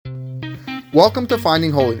Welcome to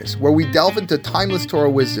Finding Holiness, where we delve into timeless Torah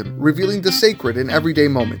wisdom, revealing the sacred in everyday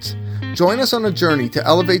moments. Join us on a journey to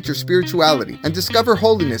elevate your spirituality and discover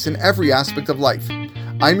holiness in every aspect of life.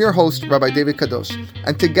 I'm your host, Rabbi David Kadosh,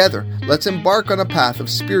 and together, let's embark on a path of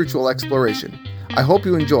spiritual exploration. I hope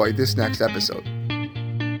you enjoy this next episode.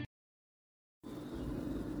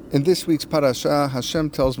 In this week's parasha, Hashem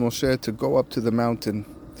tells Moshe to go up to the mountain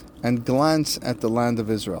and glance at the land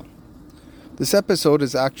of Israel. This episode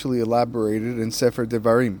is actually elaborated in Sefer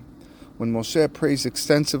Devarim, when Moshe prays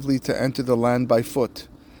extensively to enter the land by foot,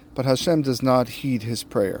 but Hashem does not heed his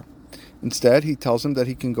prayer. Instead, he tells him that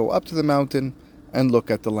he can go up to the mountain and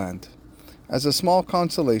look at the land. As a small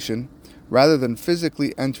consolation, rather than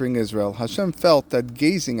physically entering Israel, Hashem felt that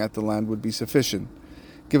gazing at the land would be sufficient,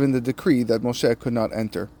 given the decree that Moshe could not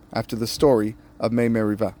enter after the story of Mei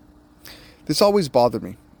Merivah. This always bothered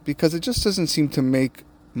me, because it just doesn't seem to make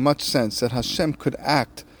much sense that Hashem could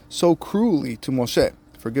act so cruelly to Moshe.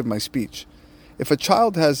 Forgive my speech. If a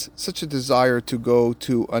child has such a desire to go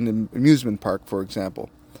to an amusement park, for example,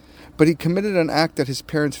 but he committed an act that his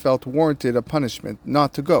parents felt warranted a punishment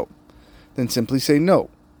not to go, then simply say no.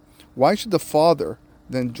 Why should the father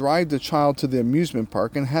then drive the child to the amusement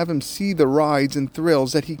park and have him see the rides and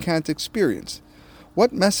thrills that he can't experience?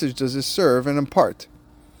 What message does this serve and impart?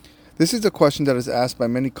 This is a question that is asked by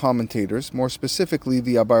many commentators, more specifically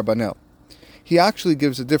the Abarbanel. He actually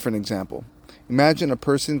gives a different example. Imagine a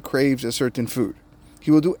person craves a certain food. He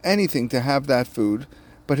will do anything to have that food,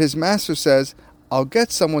 but his master says, "I'll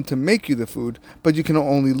get someone to make you the food, but you can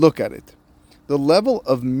only look at it." The level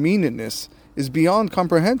of meanness is beyond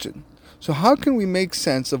comprehension. So how can we make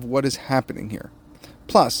sense of what is happening here?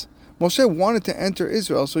 Plus, Moshe wanted to enter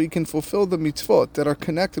Israel so he can fulfill the mitzvot that are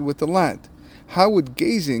connected with the land. How would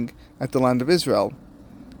gazing at the land of Israel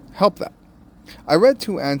help that? I read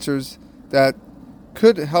two answers that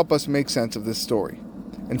could help us make sense of this story.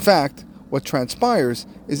 In fact, what transpires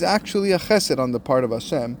is actually a chesed on the part of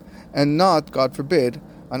Hashem and not, God forbid,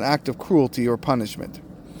 an act of cruelty or punishment.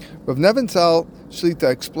 Rav Nebenzahl Shlita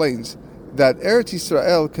explains that Eretz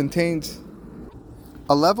Yisrael contains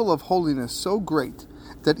a level of holiness so great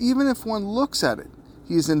that even if one looks at it,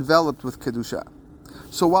 he is enveloped with Kedusha.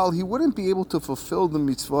 So while he wouldn't be able to fulfill the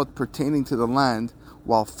mitzvot pertaining to the land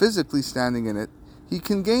while physically standing in it, he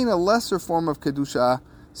can gain a lesser form of Kedusha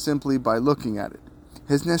simply by looking at it.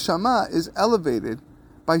 His neshama is elevated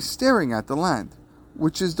by staring at the land,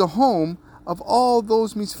 which is the home of all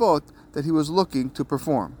those mitzvot that he was looking to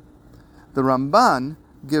perform. The Ramban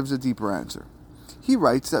gives a deeper answer. He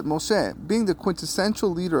writes that Moshe, being the quintessential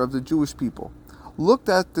leader of the Jewish people, looked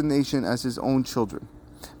at the nation as his own children.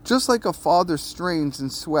 Just like a father strains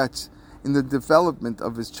and sweats in the development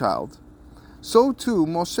of his child, so too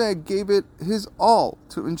Moshe gave it his all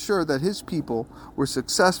to ensure that his people were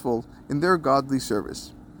successful in their godly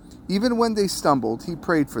service. Even when they stumbled, he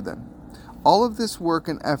prayed for them. All of this work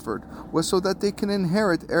and effort was so that they can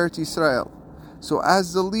inherit Eretz Yisrael. So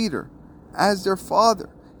as the leader, as their father,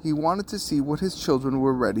 he wanted to see what his children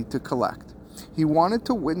were ready to collect. He wanted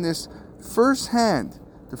to witness firsthand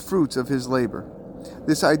the fruits of his labor.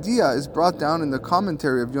 This idea is brought down in the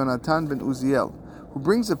commentary of Yonatan ben Uziel, who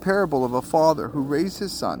brings a parable of a father who raised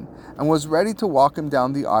his son and was ready to walk him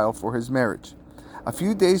down the aisle for his marriage. A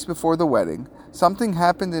few days before the wedding, something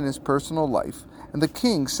happened in his personal life, and the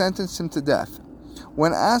king sentenced him to death.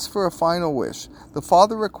 When asked for a final wish, the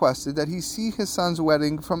father requested that he see his son's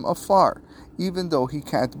wedding from afar, even though he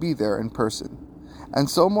can't be there in person. And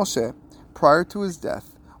so Moshe, prior to his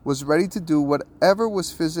death, was ready to do whatever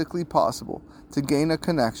was physically possible to gain a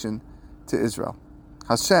connection to Israel.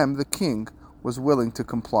 Hashem, the king, was willing to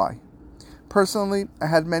comply. Personally, I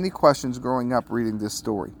had many questions growing up reading this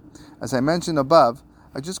story. As I mentioned above,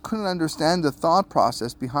 I just couldn't understand the thought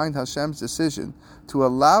process behind Hashem's decision to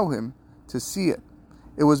allow him to see it.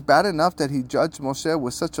 It was bad enough that he judged Moshe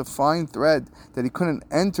with such a fine thread that he couldn't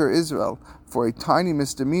enter Israel for a tiny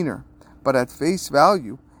misdemeanor. But at face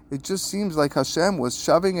value, it just seems like Hashem was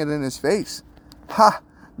shoving it in his face. Ha!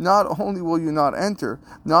 Not only will you not enter,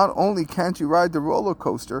 not only can't you ride the roller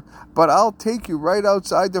coaster, but I'll take you right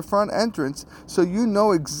outside the front entrance so you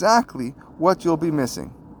know exactly what you'll be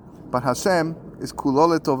missing. But Hashem is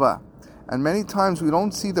kulo letovah, and many times we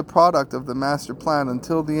don't see the product of the master plan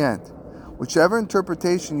until the end. Whichever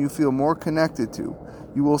interpretation you feel more connected to,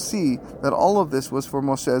 you will see that all of this was for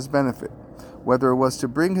Moshe's benefit, whether it was to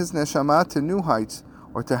bring his neshama to new heights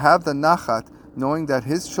or to have the nachat knowing that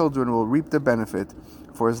his children will reap the benefit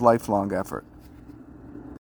for his lifelong effort.